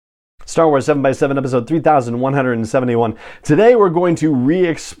Star Wars 7x7, episode 3171. Today we're going to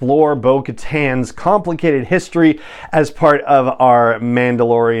re-explore Bo-Katan's complicated history as part of our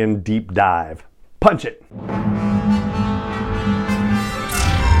Mandalorian deep dive. Punch it!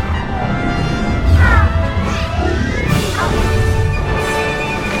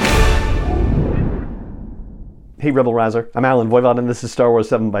 Hey Rebel Rouser, I'm Alan Voivod and this is Star Wars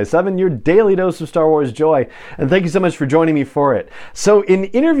 7x7, your daily dose of Star Wars joy. And thank you so much for joining me for it. So in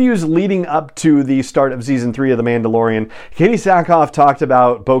interviews leading up to the start of Season 3 of The Mandalorian, Katee Sackhoff talked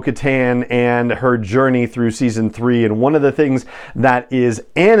about Bo-Katan and her journey through Season 3. And one of the things that is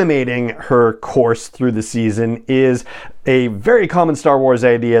animating her course through the season is a very common Star Wars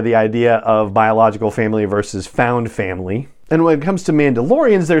idea, the idea of biological family versus found family. And when it comes to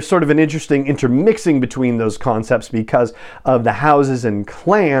Mandalorians, there's sort of an interesting intermixing between those concepts because of the houses and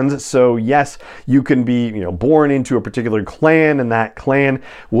clans. So yes, you can be, born into a particular clan, and that clan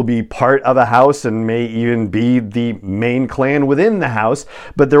will be part of a house and may even be the main clan within the house.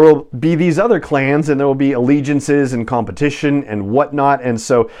 But there will be these other clans, and there will be allegiances and competition and whatnot. And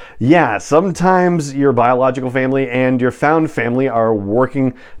so, yeah, sometimes your biological family and your found family are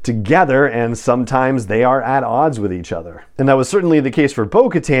working together, and sometimes they are at odds with each other. And that was certainly the case for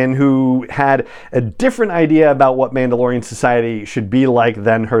Bo-Katan, who had a different idea about what Mandalorian society should be like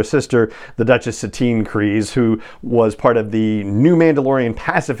than her sister, the Duchess Satine Kryze, who was part of the new Mandalorian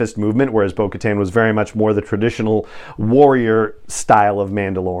pacifist movement, whereas Bo-Katan was very much more the traditional warrior style of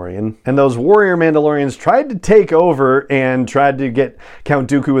Mandalorian. And those warrior Mandalorians tried to take over and tried to get Count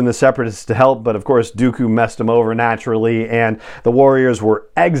Dooku and the Separatists to help, but of course Dooku messed them over naturally, and the warriors were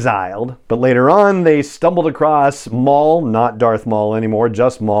exiled. But later on, they stumbled across Maul, not Darth Maul anymore,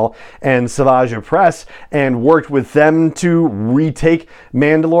 just Maul, and Savage Opress, and worked with them to retake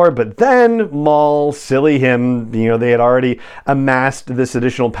Mandalore. But then Maul, silly him, they had already amassed this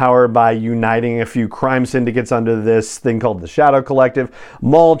additional power by uniting a few crime syndicates under this thing called the Shadow Collective.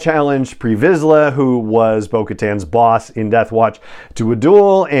 Maul challenged Pre Vizsla, who was Bo-Katan's boss in Death Watch, to a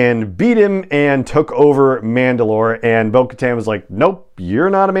duel and beat him and took over Mandalore. And Bo-Katan was like, nope, you're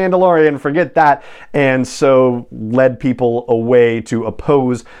not a Mandalorian, forget that. And so led people away to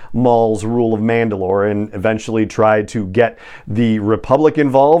oppose Maul's rule of Mandalore and eventually tried to get the Republic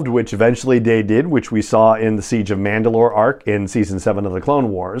involved, which eventually they did, which we saw in the Siege of Mandalore arc in Season 7 of the Clone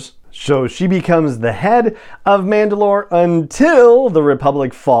Wars. So she becomes the head of Mandalore until the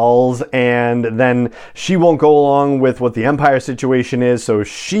Republic falls, and then she won't go along with what the Empire situation is, so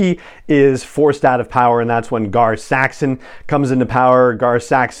she is forced out of power, and that's when Gar Saxon comes into power. Gar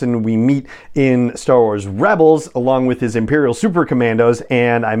Saxon we meet in Star Wars Rebels along with his Imperial Super Commandos,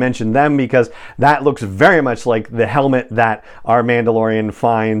 and I mentioned them because that looks very much like the helmet that our Mandalorian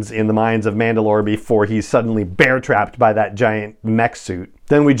finds in the mines of Mandalore before he's suddenly bear-trapped by that giant mech suit.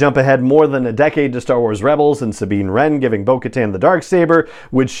 Then we jump ahead more than a decade to Star Wars Rebels and Sabine Wren giving Bo-Katan the Darksaber,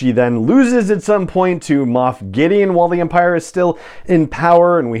 which she then loses at some point to Moff Gideon while the Empire is still in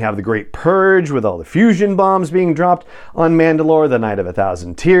power. And we have the Great Purge with all the fusion bombs being dropped on Mandalore, the Night of a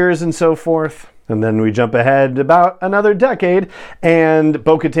Thousand Tears, and so forth. And then we jump ahead about another decade, and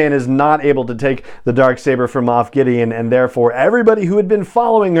Bo-Katan is not able to take the Darksaber from Moff Gideon, and therefore everybody who had been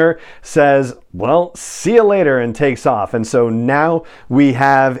following her says, well, see you later, and takes off. And so now we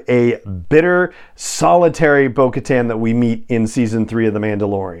have a bitter, solitary Bo-Katan that we meet in Season 3 of The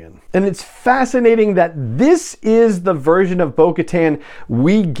Mandalorian. And it's fascinating that this is the version of Bo-Katan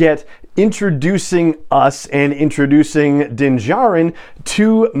we get introducing us and introducing Din Djarin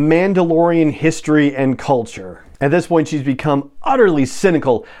to Mandalorian history and culture. At this point, she's become utterly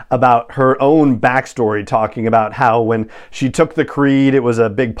cynical about her own backstory, talking about how when she took the creed, it was a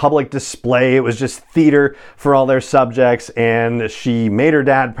big public display. It was just theater for all their subjects, and she made her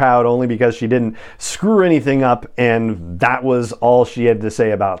dad proud only because she didn't screw anything up, and that was all she had to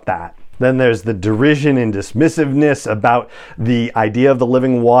say about that. Then there's the derision and dismissiveness about the idea of the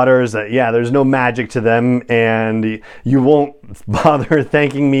living waters, that, there's no magic to them, and you won't bother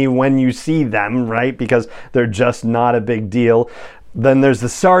thanking me when you see them, right? Because they're just not a big deal. Then there's the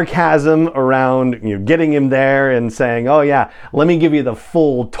sarcasm around getting him there and saying, oh yeah, let me give you the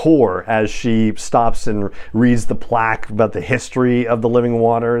full tour, as she stops and reads the plaque about the history of the living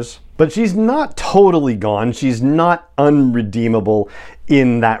waters. But she's not totally gone. She's not unredeemable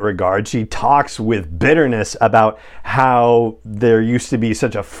in that regard. She talks with bitterness about how there used to be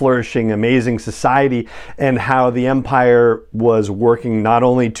such a flourishing, amazing society, and how the Empire was working not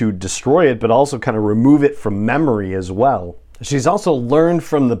only to destroy it, but also kind of remove it from memory as well. She's also learned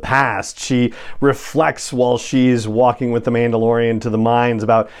from the past. She reflects while she's walking with the Mandalorian to the mines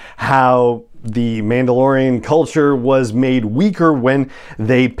about how the Mandalorian culture was made weaker when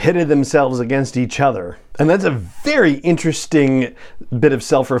they pitted themselves against each other. And that's a very interesting bit of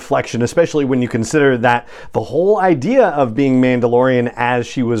self-reflection, especially when you consider that the whole idea of being Mandalorian as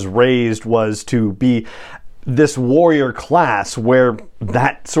she was raised was to be this warrior class where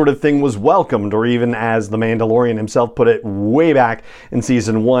that sort of thing was welcomed, or even as the Mandalorian himself put it way back in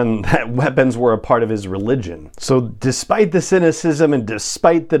season 1, that weapons were a part of his religion. So despite the cynicism and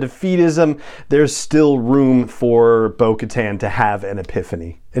despite the defeatism, there's still room for Bo-Katan to have an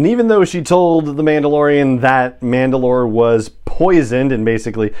epiphany. And even though she told the Mandalorian that Mandalore was poisoned and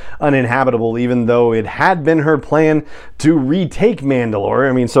basically uninhabitable, even though it had been her plan to retake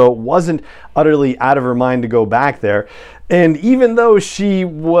Mandalore, so it wasn't utterly out of her mind to go back there. And even though she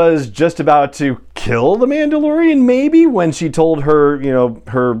was just about to kill the Mandalorian, maybe, when she told her,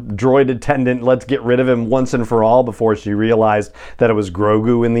 her droid attendant, let's get rid of him once and for all, before she realized that it was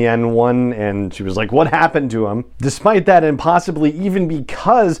Grogu in the N1, and she was like, what happened to him? Despite that, and possibly even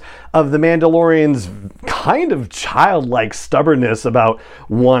because of the Mandalorian's kind of childlike stubbornness about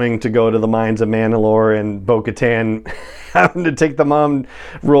wanting to go to the mines of Mandalore, and Bo-Katan having to take the mom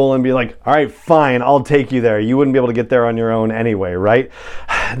role and be like, all right, fine, I'll take you there. You wouldn't be able to get there on your own anyway, right?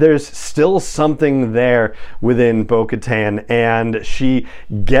 There's still something there within Bo-Katan, and she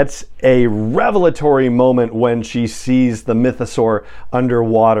gets a revelatory moment when she sees the mythosaur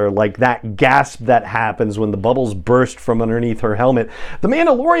underwater, like that gasp that happens when the bubbles burst from underneath her helmet. The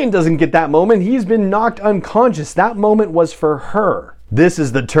Mandalorian doesn't get that moment. He's been knocked unconscious. That moment was for her. This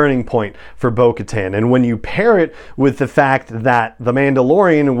is the turning point for Bo-Katan. And when you pair it with the fact that the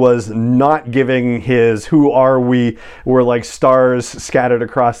Mandalorian was not giving his "who are we, we're like stars scattered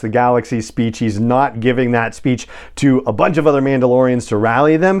across the galaxy" speech, he's not giving that speech to a bunch of other Mandalorians to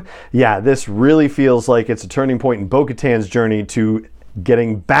rally them. Yeah, this really feels like it's a turning point in Bo-Katan's journey to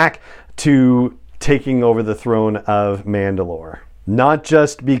getting back to taking over the throne of Mandalore. Not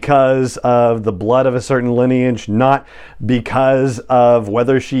just because of the blood of a certain lineage, not because of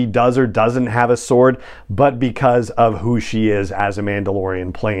whether she does or doesn't have a sword, but because of who she is as a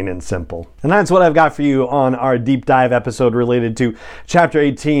Mandalorian, plain and simple. And that's what I've got for you on our deep dive episode related to Chapter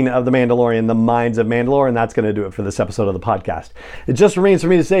 18 of The Mandalorian, The Mines of Mandalore, and that's going to do it for this episode of the podcast. It just remains for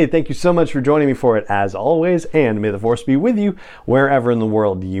me to say thank you so much for joining me for it, as always, and may the Force be with you wherever in the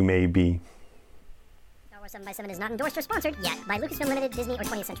world you may be. 7x7 is not endorsed or sponsored yet by Lucasfilm Limited, Disney, or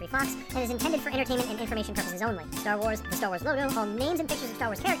 20th Century Fox, and is intended for entertainment and information purposes only. Star Wars, the Star Wars logo, all names and pictures of Star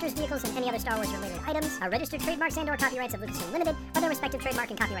Wars characters, vehicles, and any other Star Wars related items are registered trademarks and/or copyrights of Lucasfilm Limited, or their respective trademark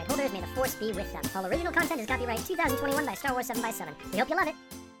and copyright holders. May the Force be with them. All original content is copyright 2021 by Star Wars 7x7. We hope you love it.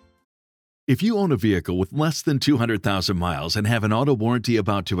 If you own a vehicle with less than 200,000 miles and have an auto warranty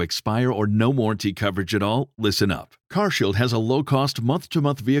about to expire or no warranty coverage at all, listen up. CarShield has a low-cost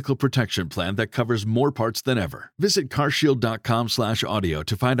month-to-month vehicle protection plan that covers more parts than ever. Visit carshield.com/audio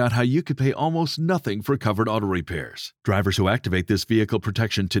to find out how you could pay almost nothing for covered auto repairs. Drivers who activate this vehicle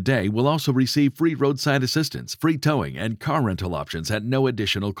protection today will also receive free roadside assistance, free towing, and car rental options at no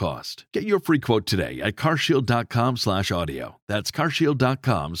additional cost. Get your free quote today at carshield.com/audio. That's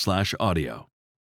carshield.com/audio.